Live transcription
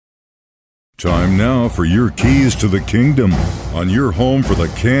Time now for your keys to the kingdom on your home for the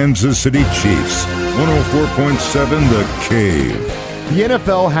Kansas City Chiefs. 104.7 The Cave. The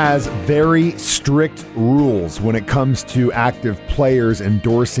NFL has very strict rules when it comes to active players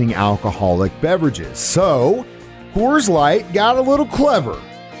endorsing alcoholic beverages. So, Coors Light got a little clever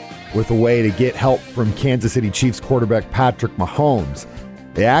with a way to get help from Kansas City Chiefs quarterback Patrick Mahomes.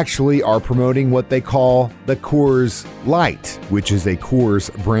 They actually are promoting what they call the Coors Light, which is a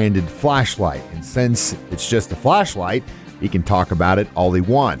Coors branded flashlight. And since it's just a flashlight, he can talk about it all he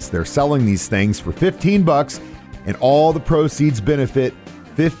wants. They're selling these things for $15, and all the proceeds benefit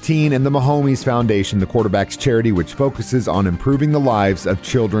 15 and the Mahomes Foundation, the quarterback's charity, which focuses on improving the lives of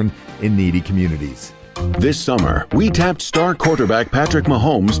children in needy communities. This summer, we tapped star quarterback Patrick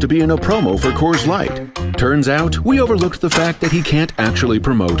Mahomes to be in a promo for Coors Light. Turns out, we overlooked the fact that he can't actually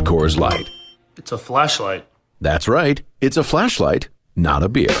promote Coors Light. It's a flashlight. That's right. It's a flashlight, not a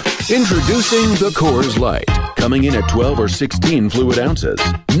beer. Introducing the Coors Light. Coming in at 12 or 16 fluid ounces.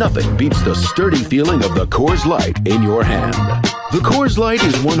 Nothing beats the sturdy feeling of the Coors Light in your hand. The Coors Light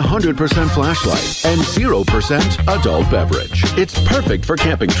is 100% flashlight and 0% adult beverage. It's perfect for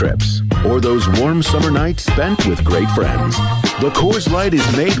camping trips or those warm summer nights spent with great friends. The Coors Light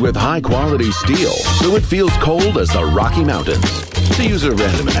is made with high-quality steel, so it feels cold as the Rocky Mountains, to use a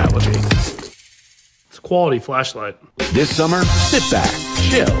random analogy. It's a quality flashlight. This summer, sit back,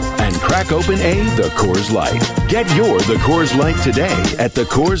 chill, and crack open the Coors Light. Get your The Coors Light today at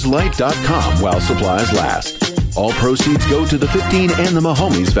thecoorslight.com while supplies last. All proceeds go to the 15 and the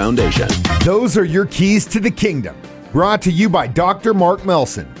Mahomes Foundation. Those are your keys to the kingdom. Brought to you by Dr. Mark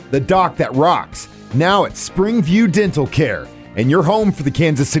Melson, the doc that rocks. Now at Springview Dental Care. And your home for the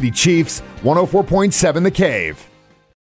Kansas City Chiefs, 104.7 The Cave.